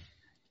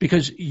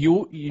 Because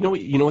you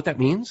know what that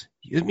means?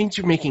 It means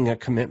you're making a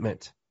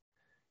commitment.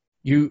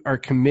 You are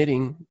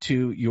committing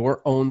to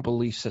your own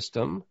belief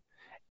system,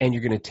 and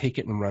you're going to take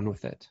it and run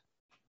with it.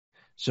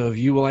 So if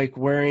you like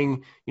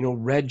wearing,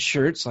 red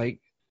shirts like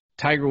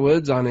Tiger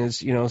Woods on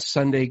his,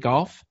 Sunday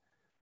golf,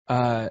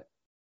 go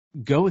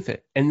with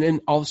it. And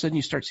then all of a sudden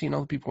you start seeing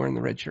all the people wearing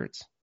the red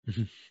shirts,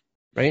 mm-hmm.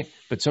 right?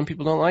 But some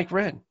people don't like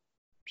red,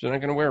 so they're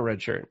not going to wear a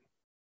red shirt.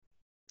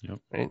 Yep.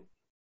 Right.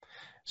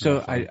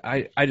 So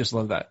I just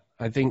love that.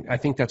 I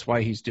think that's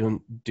why he's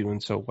doing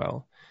so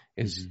well.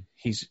 Is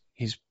mm-hmm.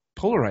 he's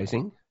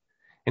polarizing,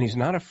 and he's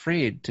not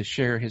afraid to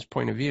share his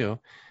point of view.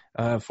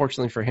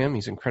 Fortunately for him,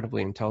 he's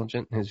incredibly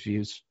intelligent, and his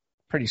view's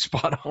pretty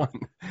spot on,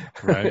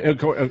 right?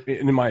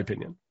 In my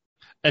opinion.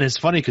 And it's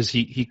funny because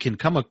he can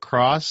come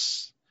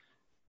across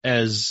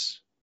as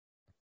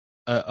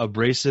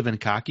abrasive and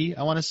cocky,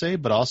 I want to say,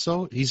 but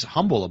also he's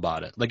humble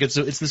about it. Like it's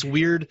this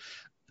weird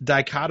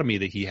dichotomy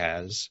that he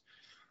has.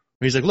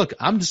 Where he's like, look,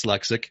 I'm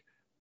dyslexic.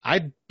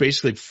 I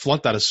basically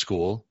flunked out of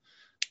school,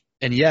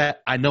 and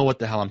yet I know what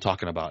the hell I'm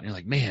talking about. And you're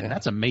like, man,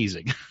 that's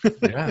amazing.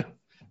 Yeah.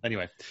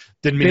 Anyway,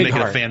 didn't mean to make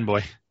it a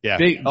fanboy. Yeah.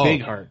 Big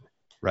heart.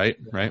 Right.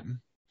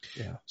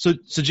 Yeah. So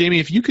Jamie,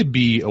 if you could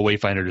be a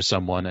wayfinder to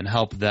someone and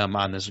help them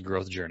on this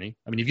growth journey,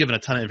 I mean, you've given a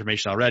ton of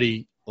information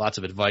already, lots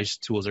of advice,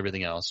 tools,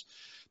 everything else.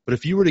 But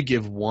if you were to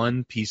give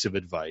one piece of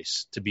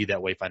advice to be that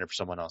wayfinder for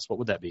someone else, what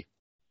would that be?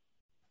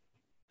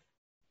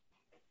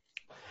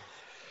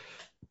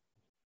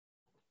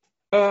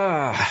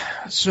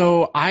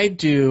 So I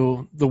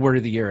do the word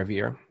of the year every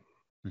year.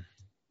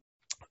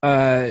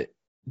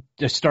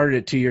 Just started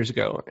it 2 years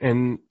ago,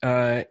 and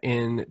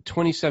in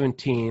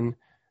 2017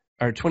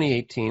 or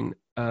 2018,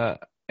 I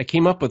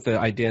came up with the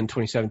idea in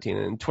 2017,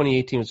 and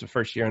 2018 was the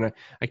first year, and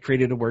I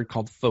created a word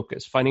called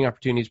focus, finding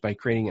opportunities by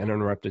creating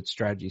uninterrupted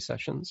strategy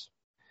sessions.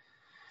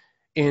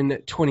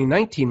 In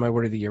 2019, my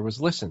word of the year was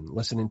listen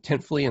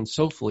intentfully and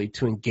soulfully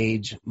to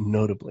engage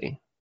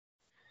notably.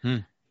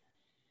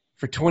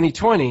 For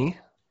 2020,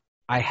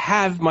 I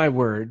have my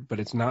word, but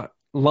it's not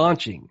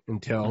launching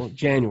until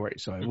January.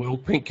 So it will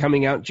be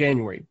coming out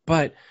January.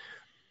 But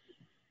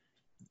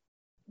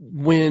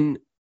when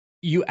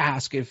you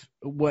ask if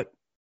what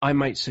I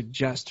might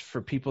suggest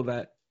for people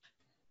that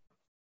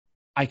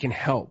I can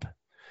help,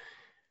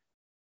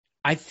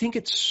 I think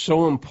it's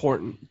so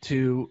important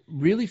to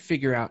really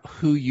figure out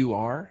who you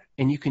are,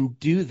 and you can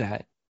do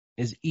that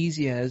as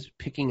easy as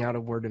picking out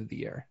a word of the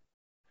year.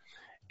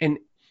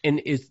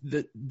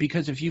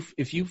 Because if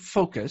you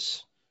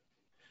focus,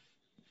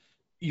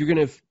 you're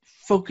going to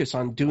focus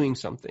on doing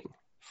something.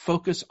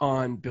 Focus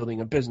on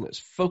building a business.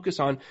 Focus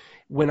on,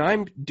 when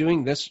I'm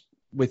doing this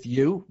with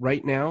you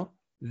right now,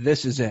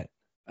 this is it.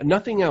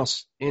 Nothing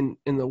else in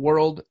the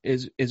world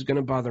is going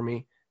to bother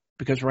me,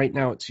 because right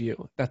now it's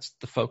you. That's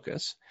the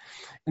focus.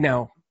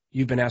 Now,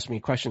 you've been asking me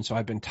questions, so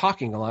I've been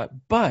talking a lot,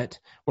 but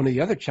one of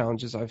the other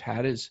challenges I've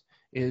had is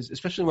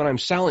especially when I'm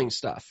selling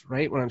stuff,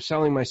 right? When I'm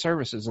selling my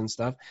services and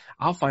stuff,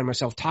 I'll find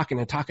myself talking,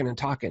 and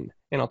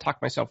I'll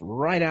talk myself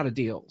right out of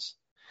deals.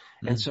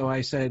 And so I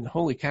said,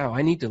 holy cow,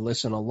 I need to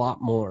listen a lot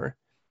more.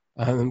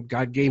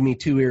 God gave me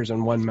 2 ears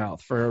and 1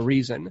 mouth for a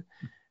reason.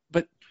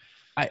 But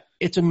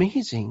it's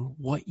amazing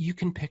what you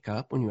can pick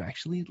up when you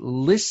actually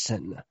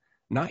listen,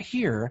 not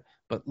hear,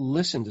 but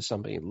listen to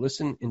somebody.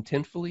 Listen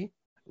intentfully.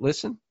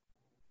 Listen.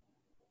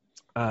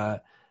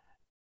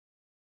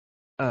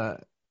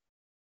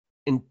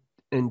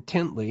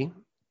 Intently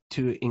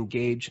to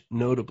engage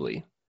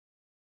notably.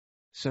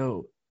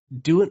 So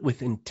do it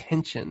with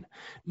intention.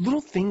 Little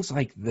things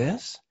like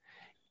this,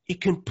 it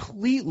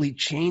completely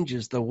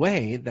changes the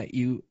way that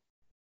you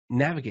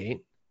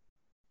navigate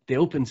the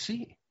open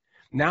sea.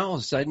 Now all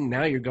of a sudden,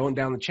 now you're going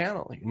down the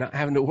channel. You're not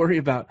having to worry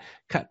about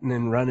cutting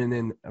and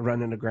running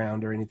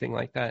aground or anything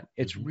like that.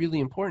 It's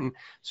really important.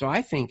 So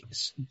I think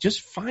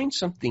just find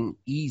something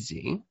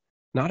easy,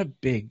 not a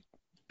big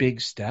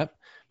step,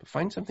 but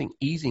find something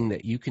easy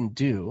that you can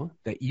do,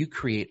 that you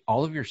create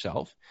all of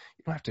yourself.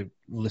 You don't have to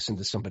listen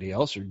to somebody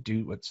else or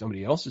do what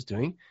somebody else is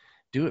doing.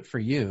 Do it for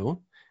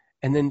you,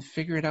 and then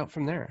figure it out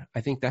from there.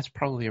 I think that's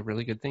probably a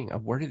really good thing. A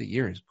word of the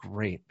year is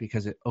great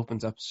because it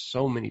opens up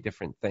so many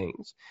different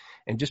things.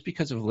 And just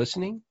because of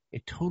listening,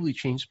 it totally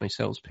changed my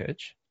sales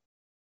pitch.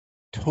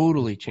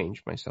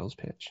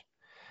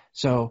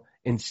 So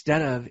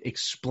instead of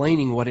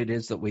explaining what it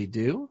is that we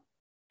do,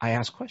 I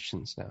ask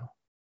questions now.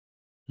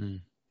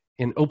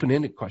 And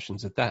open-ended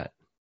questions at that.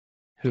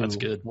 Who, that's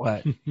good.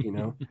 What,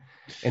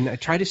 and I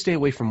try to stay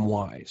away from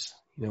whys.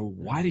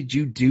 Why did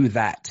you do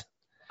that?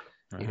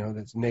 Right.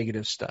 That's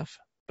negative stuff.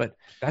 But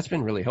that's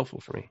been really helpful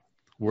for me.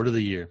 Word of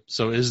the year.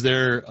 So is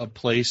there a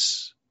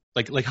place,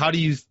 like how do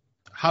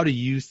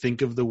you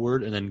think of the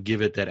word and then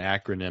give it that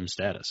acronym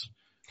status?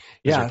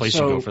 Is there a place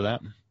you go for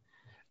that?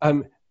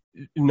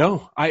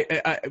 No,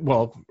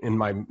 well, in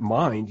my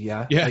mind,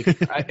 yeah. Yeah.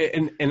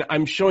 And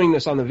I'm showing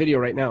this on the video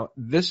right now.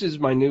 This is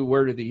my new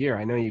word of the year.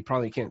 I know you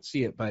probably can't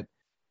see it, but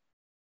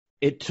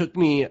it took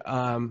me,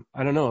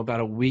 about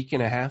a week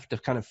and a half to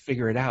kind of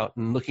figure it out,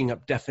 and looking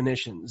up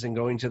definitions and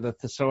going to the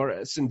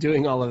thesaurus and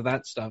doing all of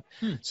that stuff.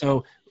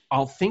 So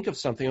I'll think of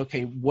something,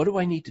 okay, what do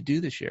I need to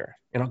do this year?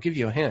 And I'll give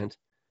you a hint.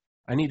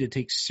 I need to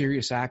take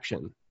serious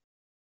action.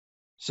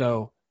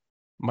 So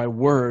my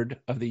word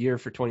of the year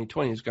for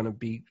 2020 is going to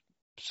be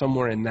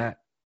somewhere in that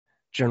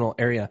general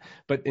area.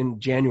 But in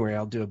January,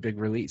 I'll do a big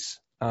release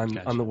on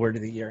the word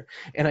of the year.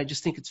 And I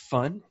just think it's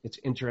fun. It's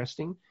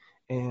interesting.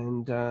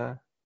 And,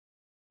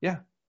 yeah.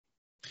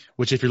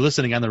 Which, if you're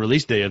listening on the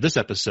release day of this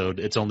episode,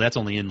 that's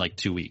only in like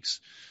 2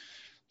 weeks.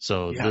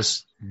 So yeah.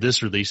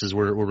 This release is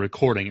we're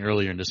recording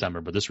earlier in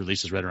December, but this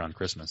release is right around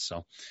Christmas.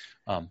 So,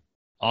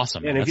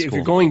 awesome. And if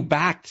you're going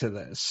back to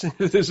this,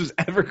 this is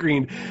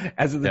evergreen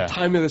as of the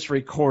time of this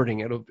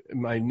recording.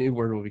 My new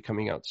word will be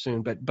coming out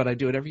soon, but I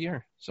do it every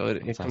year. So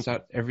it comes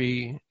out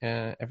every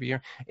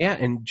year. Yeah.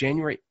 And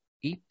January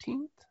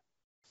 18th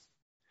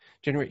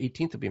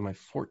will be my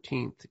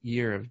 14th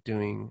year of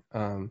doing,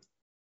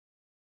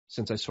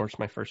 since I sourced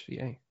my first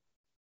VA.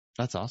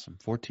 That's awesome.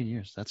 14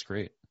 years. That's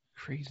great.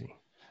 Crazy.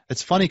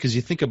 It's funny because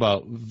you think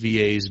about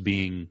VAs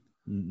being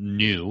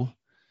new,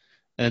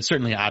 and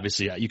certainly,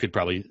 obviously, you could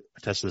probably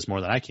attest to this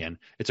more than I can.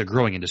 It's a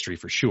growing industry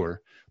for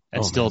sure,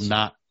 and still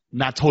not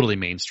totally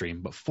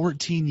mainstream. But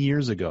 14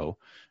 years ago,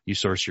 you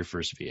sourced your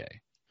first VA.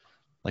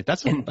 Like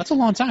that's a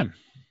long time.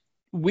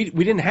 We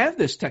didn't have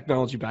this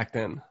technology back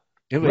then.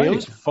 It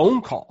was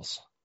phone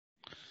calls.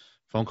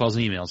 Phone calls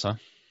and emails, huh?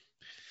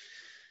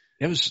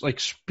 It was like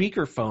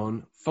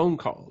speakerphone phone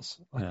calls.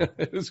 Yeah.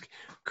 It was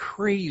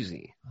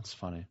crazy. That's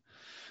funny.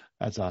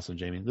 That's awesome,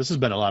 Jamie. This has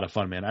been a lot of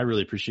fun, man. I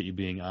really appreciate you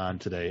being on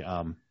today.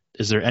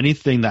 Is there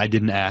anything that I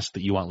didn't ask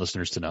that you want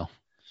listeners to know?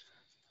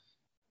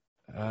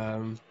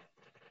 No,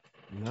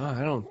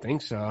 I don't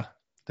think so. I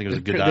think it was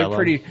a good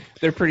dialogue.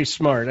 They're pretty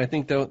smart. I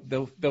think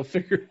they'll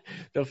figure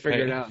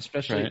it out,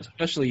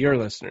 especially your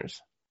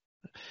listeners.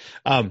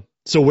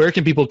 So where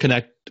can people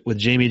connect with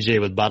Jamie J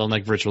with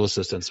Bottleneck Virtual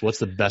Assistants? What's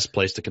the best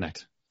place to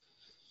connect?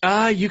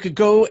 You could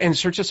go and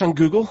search us on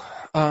Google,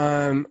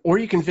 or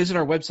you can visit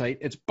our website.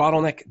 It's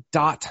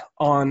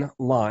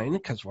bottleneck.online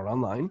because we're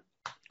online.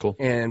 Cool.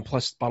 And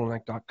plus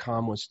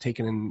bottleneck.com was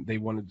taken and they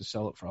wanted to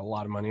sell it for a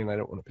lot of money and I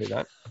don't want to pay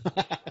that.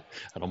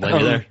 I don't blame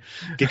you there.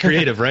 Get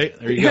creative, right?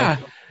 There you go.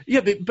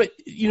 Yeah, but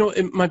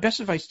my best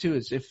advice too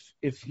is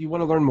if you want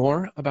to learn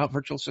more about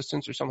virtual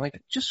assistants or something like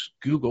that, just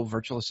Google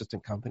virtual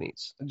assistant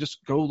companies and just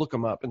go look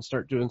them up and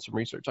start doing some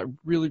research. I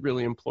really,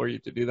 really implore you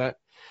to do that.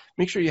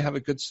 Make sure you have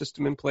a good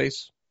system in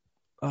place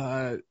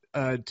to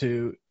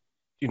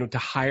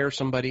hire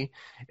somebody.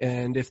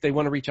 And if they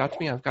want to reach out to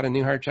me, I've got a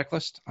new hire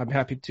checklist. I'm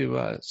happy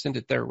to send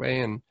it their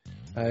way, and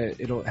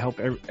it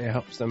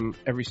helps them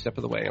every step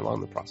of the way along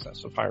the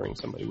process of hiring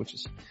somebody, which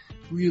is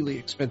really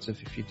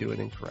expensive if you do it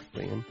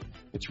incorrectly. And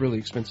it's really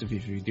expensive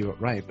if you do it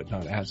right, but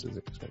not as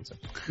expensive.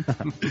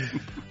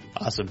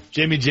 Awesome.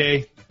 Jamie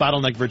J,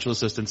 Bottleneck Virtual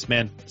Assistants.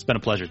 Man, it's been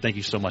a pleasure. Thank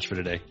you so much for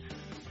today.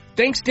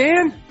 Thanks,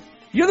 Dan.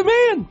 You're the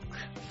man.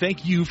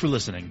 Thank you for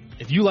listening.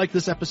 If you like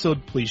this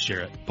episode, please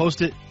share it.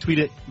 Post it, tweet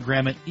it,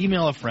 gram it,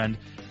 email a friend.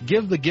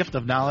 Give the gift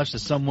of knowledge to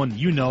someone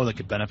you know that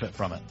could benefit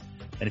from it.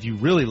 And if you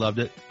really loved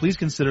it, please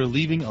consider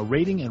leaving a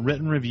rating and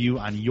written review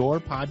on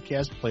your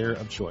podcast player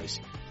of choice.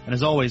 And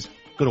as always,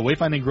 go to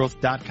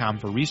wayfindinggrowth.com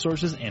for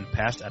resources and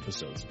past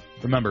episodes.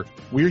 Remember,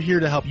 we're here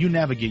to help you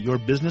navigate your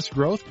business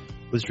growth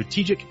with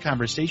strategic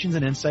conversations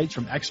and insights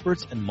from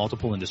experts in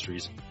multiple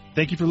industries.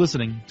 Thank you for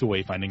listening to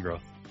Wayfinding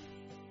Growth.